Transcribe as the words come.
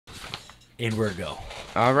and we're go.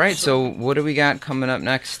 All right, so what do we got coming up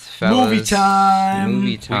next, fellas? Movie time.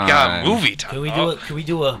 Movie time. We got movie time. Can we do it? Can we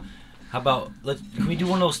do a? How about can we do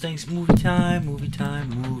one of those things? Movie time, movie time,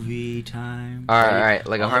 movie time. All right,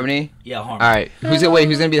 like a harmony. Yeah, harmony. All right, who's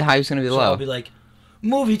gonna be the high? Who's gonna be the So low? I'll be like,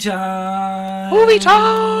 movie time. Movie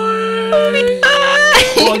time. Movie time.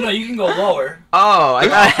 Oh no, you can go lower. Oh, I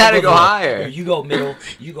thought I had to go higher. You go middle.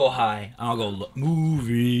 You go high. I'll go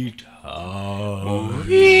movie time.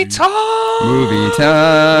 Movie time. Movie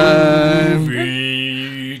time.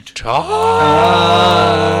 Movie time.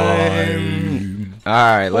 All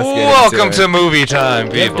right, let's get Welcome into to it. movie time,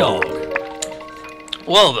 Dev people. Dog.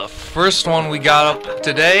 Well, the first one we got up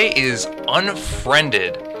today is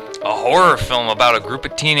Unfriended, a horror film about a group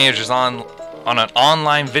of teenagers on an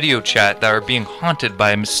online video chat that are being haunted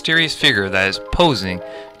by a mysterious figure that is posing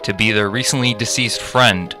to be their recently deceased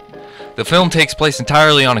friend. The film takes place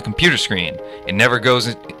entirely on a computer screen. It never goes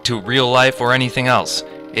into real life or anything else.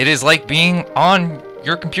 It is like being on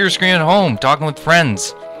your computer screen at home, talking with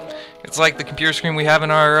friends. It's like the computer screen we have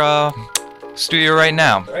in our studio right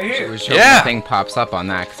now. Right here. We should Yeah. the thing pops up on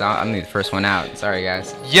that because I'm the first one out. Sorry,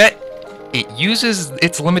 guys. Yet, it uses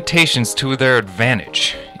its limitations to their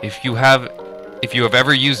advantage. If you have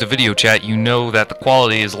ever used a video chat, you know that the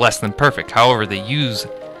quality is less than perfect. However, they use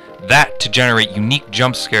that to generate unique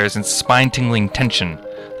jump scares and spine-tingling tension.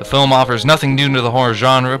 The film offers nothing new to the horror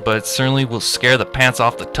genre, but it certainly will scare the pants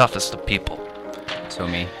off the toughest of people. So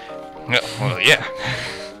me. Yeah, well, yeah.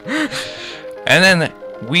 And then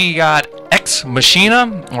we got Ex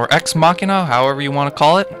Machina, or Ex Machina, however you want to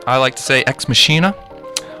call it. I like to say Ex Machina.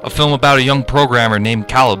 A film about a young programmer named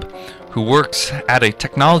Caleb who works at a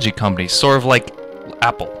technology company, sort of like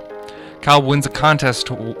Apple. Caleb wins a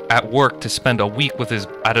contest at work to spend a week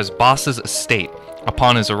at his boss's estate.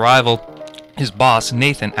 Upon his arrival, his boss,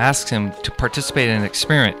 Nathan, asks him to participate in an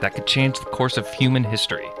experiment that could change the course of human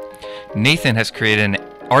history. Nathan has created an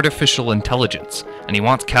artificial intelligence, and he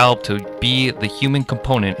wants Caleb to be the human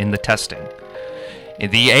component in the testing.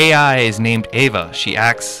 The AI is named Ava. She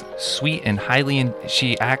acts sweet and highly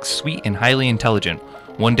intelligent.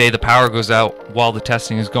 One day the power goes out while the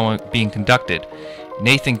testing is being conducted.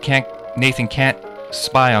 Nathan can't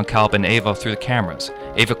spy on Caleb and Ava through the cameras.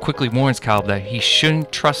 Ava quickly warns Caleb that he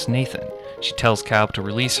shouldn't trust Nathan. She tells Caleb to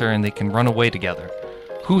release her and they can run away together.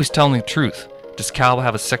 Who is telling the truth? Does Caleb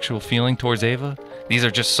have a sexual feeling towards Ava? These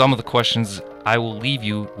are just some of the questions I will leave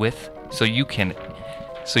you with so you can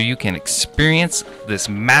experience this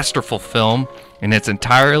masterful film in its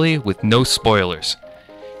entirety with no spoilers.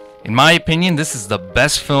 In my opinion, this is the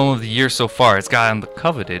best film of the year so far. It's gotten the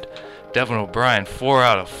coveted Devin O'Brien 4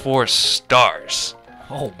 out of 4 stars.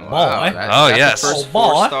 Oh boy. Oh, yes. The first Oh,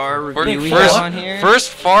 boy. 4-star review we First- have on here.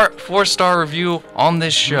 First 4-star review on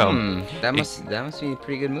this show. That must be a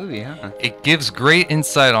pretty good movie, huh? It gives great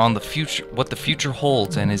insight on the future, what the future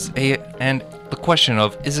holds, and the question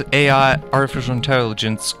of, is AI, artificial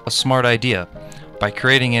intelligence, a smart idea? By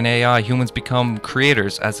creating an AI, humans become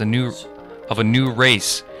creators of a new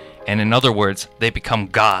race, and in other words, they become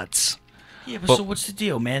gods. Yeah, but so what's the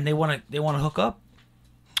deal, man? They wanna hook up?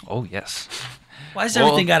 Oh yes. Why does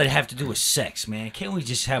everything gotta have to do with sex, man? Can't we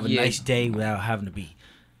just have a Yeah. nice day without having to be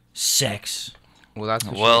sex? Well, that's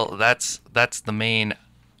for Well, that's the main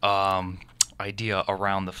idea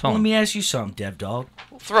around the Well, film. let me ask you something, Dev Dog.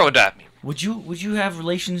 Throw it at me. Would you have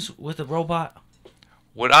relations with a robot?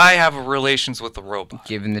 Would I have relations with a robot?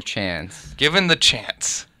 Given the chance. Given the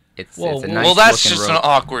chance. It's Whoa, a whoa. nice Well, that's looking just an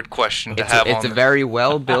awkward question to have It's on a very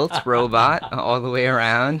well built robot all the way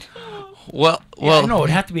around. Well, Yeah, no, it'd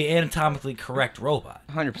have to be an anatomically correct robot.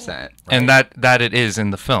 100%. and that it is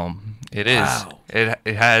in the film. It is. Wow.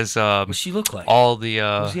 It has What's she look like? all the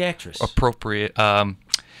Who's the actress? appropriate.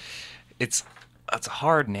 It's a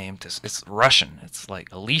hard name to. It's Russian. It's like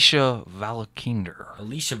Alicia Vikander.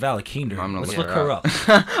 Alicia Vikander. I'm gonna Let's look look her her up.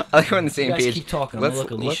 I like we're on the same You guys page. keep talking, I'm Let's gonna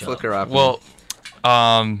look let's Alicia look her up.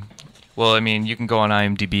 Well, I mean, you can go on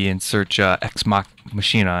IMDb and search Ex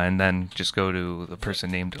Machina, and then just go to the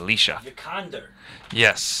person named Alicia. Vikander.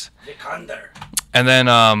 Yes. Vikander. And then,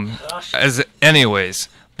 anyways,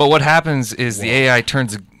 but what happens is the AI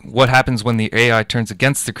turns. What happens when the AI turns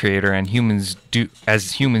against the creator, and humans do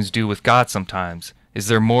with God sometimes? Is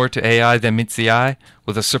there more to AI than meets the eye?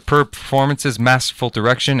 With a superb performances, masterful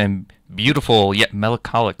direction, and beautiful yet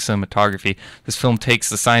melancholic cinematography, this film takes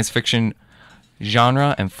the science fiction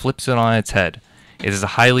genre and flips it on its head. It is a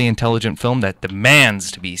highly intelligent film that demands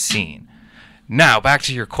to be seen. Now, back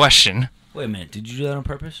to your question. Wait a minute. Did you do that on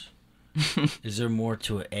purpose? Is there more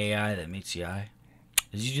to an AI that meets the eye?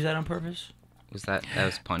 Did you do that on purpose? That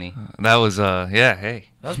was punny. That was yeah. Hey,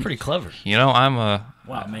 That was pretty clever. you know I'm a.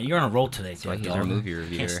 Wow, man, you're on a roll today, why Dev he's our Dog. movie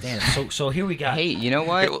reviewer. Can't stand it. So here we got Hey, you know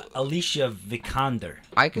what? Alicia Vikander.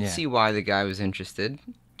 I could Yeah. see why the guy was interested.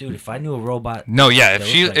 Dude, if I knew a robot, No, yeah. that If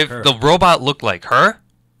she, looked like if her, the robot looked like her,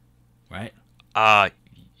 right? uh,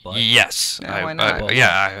 But- Yeah, yes. why not?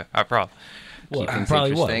 Yeah, I probably. What? things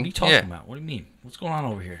Probably what? What are you interesting. talking Yeah. about? What do you mean? What's going on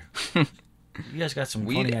over here? You guys got some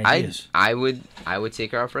We, funny ideas. I would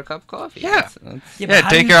take her out for a cup of coffee. Yeah. That's- but Yeah, how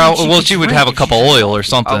do take you her out. think Well, could she would drink have a if cup she of drank oil or coffee?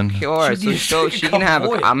 something. Okay, all right. She So needs to she drink a can cup have. of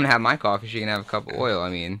oil. I'm gonna have my coffee. She can have a cup of oil. I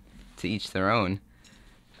mean, to each their own.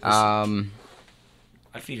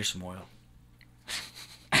 I'd feed her some oil.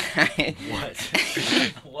 What?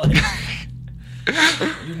 What?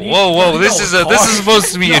 You need- Whoa! This Yo, is this cars. is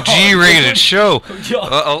supposed to be a Yo, G-rated show. Yo,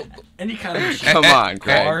 Uh-oh. any kind of machine. Come on,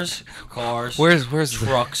 Greg. Cars, Where's the?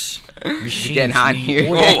 trucks, machines. getting hot need here.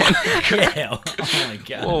 oil. Whoa. Yeah. Oh my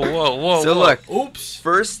god. Whoa! So look, Oops.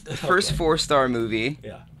 first Okay. 4-star movie,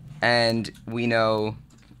 Yeah. and we know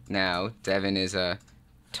now Devin is a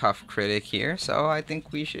tough critic here, so I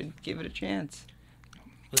think we should give it a chance.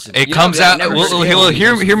 Listen, It You comes know, I've out. never Well, seen well, one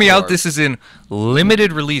hear of these me out. before. This is in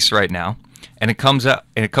limited release right now, and it comes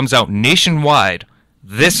out nationwide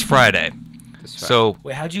this Friday. This So,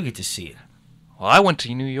 wait, how'd you get to see it? well, I went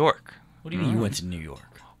to New York. What do you mean you went to New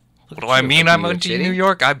York? What do I mean? New I York went to City? New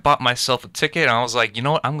York. I bought myself a ticket, and I was like, you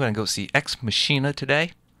know what? I'm gonna go see Ex Machina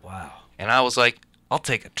today. Wow. And I was like, I'll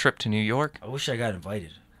take a trip to New York. I wish I got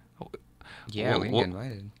invited. Yeah, we Well, get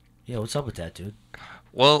invited. Yeah, what's up with that, dude?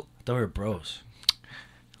 Well, I thought we were bros.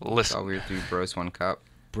 listen, Thought we were 3 bros, 1 cup.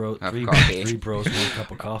 Bro, Have three, coffee. three bros, one cup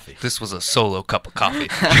of coffee. this was a solo cup of coffee.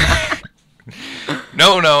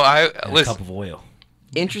 No, I And a listen. cup of oil.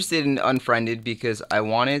 Interested in Unfriended because I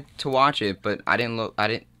wanted to watch it, but I didn't look. I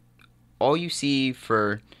didn't. All you see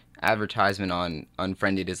for advertisement on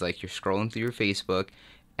Unfriended is like you're scrolling through your Facebook,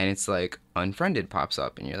 and it's like Unfriended pops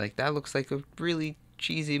up, and you're like, that looks like a really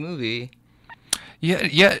cheesy movie.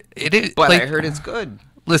 Yeah, it is. But like, I heard it's good.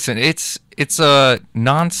 Listen, it's a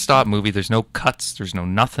non-stop movie. There's no cuts. There's no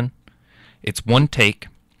nothing. It's one take,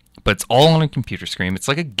 but it's all on a computer screen. It's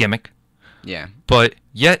like a gimmick, Yeah. but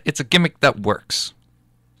yet it's a gimmick that works.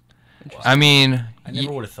 I mean, I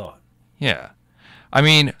never would have thought. yeah. I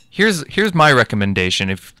mean, here's my recommendation.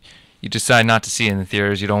 If you decide not to see it in the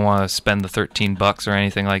theaters, you don't want to spend the $13 or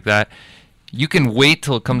anything like that. You can wait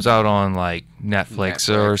till it comes out on like Netflix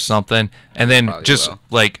or Netflix. something, and then Probably just will.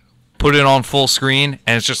 like put it on full screen,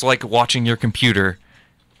 and it's just like watching your computer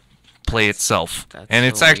play itself. That's And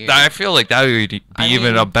it's so actually, weird. I feel like that would be I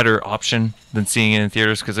even mean- a better option than seeing it in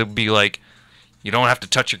theaters, because it would be like you don't have to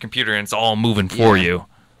touch your computer and it's all moving for Yeah. you.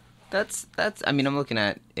 That's. I mean, I'm looking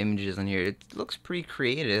at images on here. It looks pretty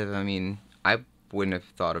creative. I mean, I wouldn't have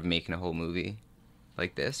thought of making a whole movie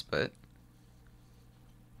like this, but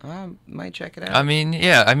I might check it out. I mean,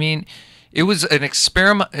 yeah. I mean, it was an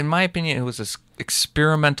experiment. In my opinion, it was an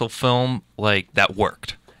experimental film like that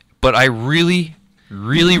worked. But I really,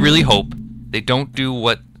 really, really hope they don't do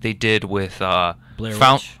what they did with Blair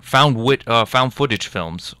found Witch? found footage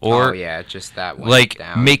films, or oh yeah, just that one. like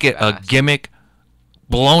down make it fast. a gimmick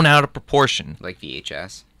blown out of proportion, like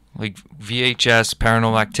VHS. like VHS,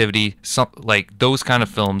 Paranormal Activity, some like those kind of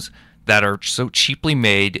films that are so cheaply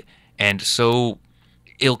made and so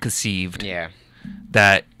ill-conceived Yeah.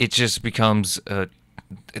 that it just becomes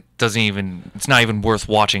it's not even worth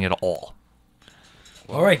watching at all.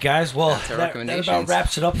 All right, guys. Well, That's our that about recommendations.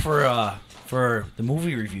 wraps it up for the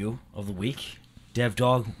movie review of the week. Dev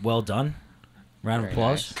Dog, well done. Round of Very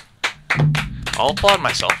applause. I'll applaud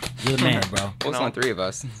myself. You're the man, bro. Well, it's No. on 3 of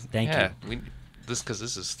us. Thank Yeah, you. because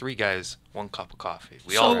this is 3 guys, 1 cup of coffee.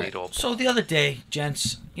 We all need to applaud. So the other day,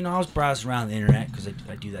 gents, I was browsing around the internet because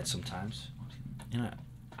I do that sometimes.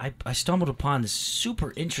 I stumbled upon this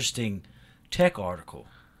super interesting tech article.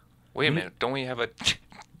 Wait a minute, don't we have a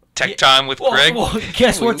tech Yeah, time with Greg? Well,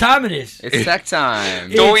 guess what time it is? It's tech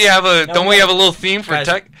time. It- Don't we have a No, don't we no. have a little theme for Guys,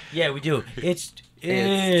 tech? Yeah, we do. It's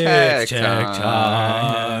tech tech time.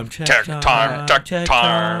 time. Tech time, tech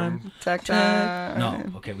time. Tech time.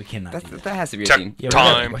 No, okay, we cannot do that. That has to be a Tech theme. Yeah, we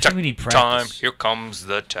gotta- time, I tech think we need time. practice. Here comes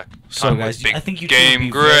the tech So, time guys, with Big I think you two would Game be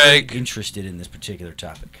Greg. very interested in this particular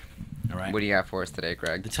topic. All right. What do you got for us today,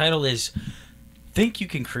 Greg? The title is "Think You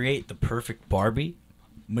Can Create the Perfect Barbie?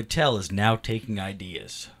 Mattel is now taking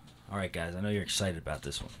ideas." All right, guys, I know you're excited about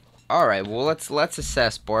this one. All right, well let's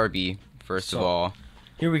assess Barbie first of So- all.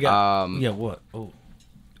 Here we go. Yeah, what? Oh,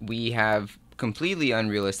 We have completely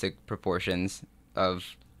unrealistic proportions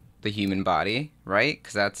of the human body, right?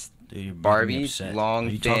 Because that's dude, you're making me Barbie, upset. long,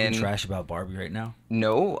 Are you thin. talking trash about Barbie right now?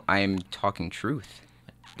 no. I am talking truth.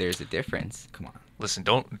 There's a difference. Come on. Listen,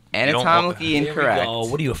 don't you don't Anatomically Here we incorrect. go.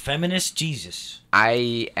 What are you, a feminist? Jesus.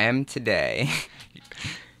 I am today.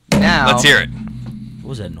 Now, Let's hear it. What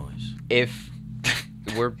was that noise? if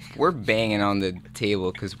we're banging on the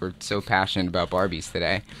table because we're so passionate about Barbies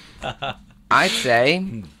today, I'd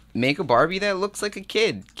say make a Barbie that looks like a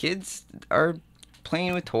kid. Kids are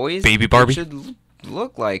playing with toys. Baby They Barbie? should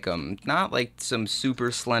look like them, not like some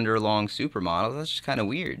super slender, long supermodel. That's just kind of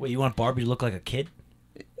weird. Wait, you want Barbie to look like a kid?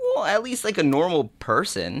 Well, at least like a normal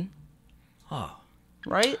person, Oh,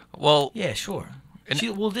 right? Well, yeah, sure.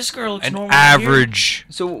 An- Well, this girl looks an normal. right here. average.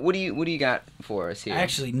 So what do you got for us here?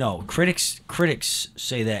 Actually, no. Critics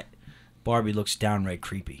say that Barbie looks downright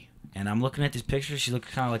creepy. And I'm looking at this picture. She looks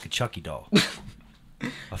kind of like a Chucky doll.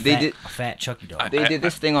 A fat Chucky doll. They did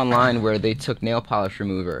this thing online where they took nail polish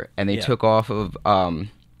remover and they Yeah. took off of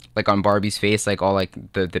like on Barbie's face, like all like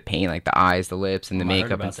the paint, like the eyes, the lips, and the Oh, I heard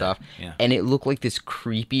makeup and about stuff. that. Yeah. And it looked like this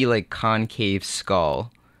creepy like concave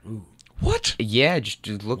skull. Ooh. What? Yeah, just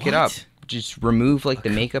look it up. What? Just remove like the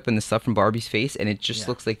makeup and the stuff from Barbie's face, and it just Yeah.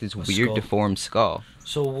 looks like this A weird skull. deformed skull.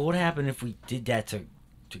 So what would happen if we did that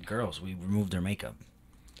to girls? We removed their makeup.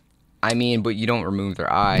 I mean, but you don't remove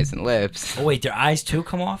their eyes and lips. Oh wait, their eyes too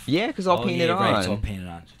come off? Yeah, because all painted yeah, on. Right, it's all painted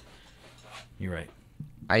on. You're right.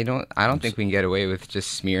 I don't think we can get away with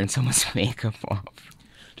just smearing someone's makeup off.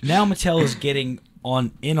 Now Mattel is getting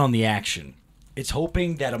on the action. It's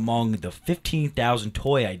hoping that among the 15,000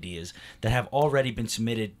 toy ideas that have already been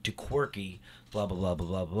submitted to Quirky, blah blah blah blah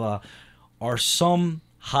blah blah, are some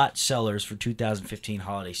hot sellers for 2015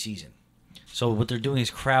 holiday season. So what they're doing is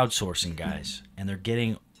crowdsourcing, guys, and they're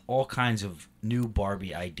getting all kinds of new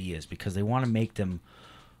Barbie ideas because they want to make them.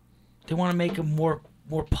 They want to make them more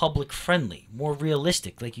public friendly, more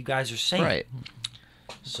realistic, like you guys are saying. Right.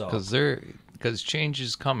 So Because change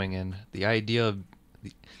is coming, and the idea of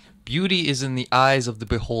beauty is in the eyes of the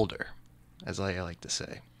beholder, as I like to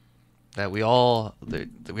say. That we all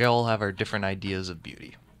have our different ideas of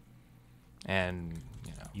beauty, and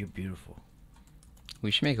you're beautiful.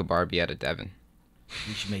 We should make a Barbie out of Devin.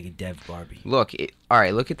 We should make a Dev Barbie. Look, all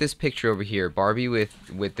right. Look at this picture over here. Barbie with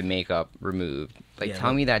the makeup removed. Like, Yeah, tell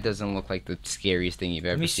look. me that doesn't look like the scariest thing you've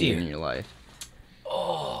ever me see seen it. in your life.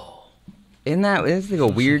 Oh, Isn't that? It's like a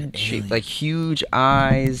Looks weird like an shape, alien. like huge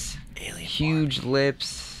eyes, alien huge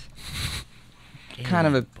lips, Barbie. kind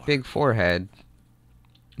of a Alien Barbie. big forehead.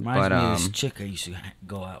 Reminds but, me of this um, chick I used to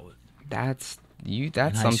go out with. That's In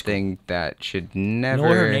That's high something that should You never know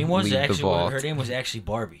what her name was? leave the Actually, vault. her name was actually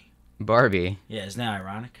Barbie. Barbie. Yeah, isn't that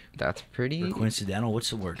ironic? That's Or pretty, coincidental? What's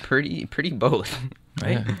the word? pretty both.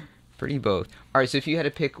 Right? Yeah. Pretty both. All right. So if you had to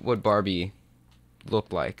pick what Barbie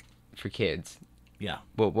looked like for kids, Yeah.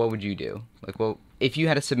 what would you do? Like, well, if you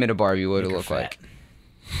had to submit a Barbie, what would Make it her look fat. like?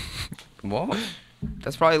 Well,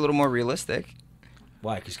 that's probably a little more realistic.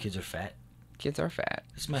 Why? Because kids are fat. Kids are fat.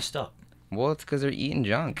 It's messed up. Well, it's because they're eating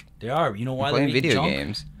junk, They are. You know why they're playing eating video junk?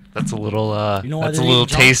 games. that's a little You know why that's a they're little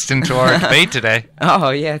eating junk? taste into our debate today. Oh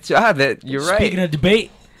yeah, that you're right. Speaking of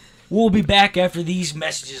debate, we'll be back after these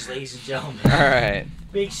messages, ladies and gentlemen. All right,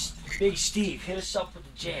 Big Steve, hit us up with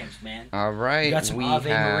the jams, man. all right. We got some we Ave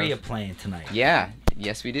have... Maria playing tonight. Yeah,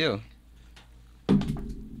 yes we do.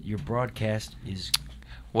 Your broadcast is.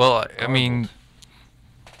 Well, I mean,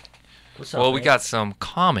 What's up? well, we man? got some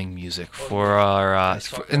calming music Oh, for yeah. our Let's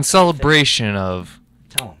talk in about celebration of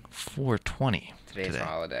Tell 'em. 420 Today's today.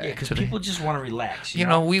 holiday. Yeah, because Today. people just want to relax. You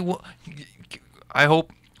know, we will. I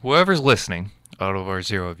hope whoever's listening, out of our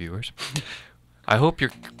 0 viewers, I hope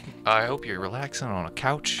you're relaxing on a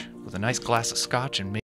couch with a nice glass of scotch and